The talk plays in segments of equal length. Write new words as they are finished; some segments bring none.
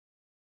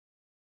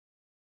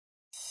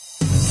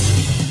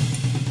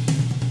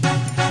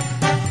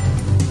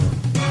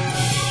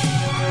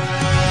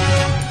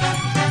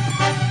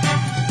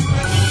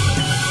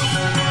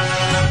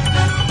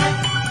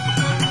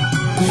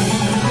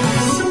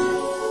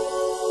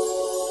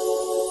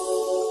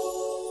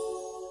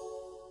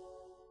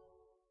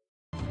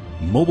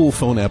Mobile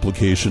phone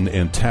application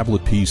and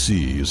tablet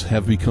PCs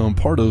have become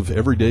part of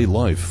everyday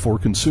life for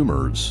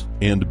consumers,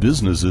 and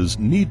businesses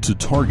need to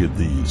target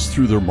these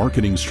through their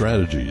marketing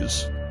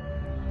strategies.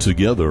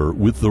 Together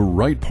with the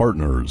right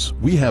partners,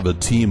 we have a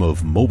team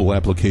of mobile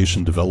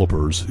application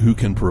developers who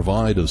can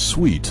provide a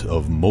suite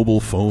of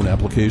mobile phone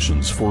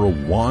applications for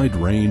a wide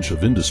range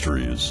of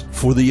industries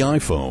for the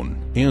iPhone,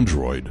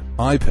 Android,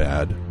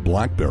 iPad,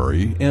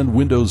 BlackBerry, and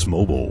Windows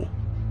Mobile.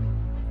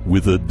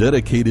 With a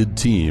dedicated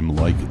team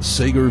like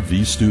Sager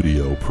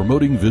vStudio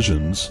promoting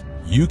visions,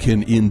 you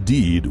can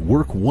indeed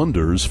work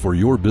wonders for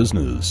your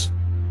business.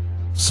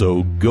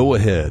 So go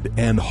ahead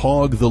and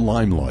hog the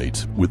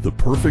limelight with the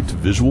perfect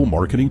visual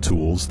marketing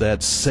tools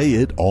that say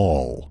it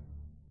all.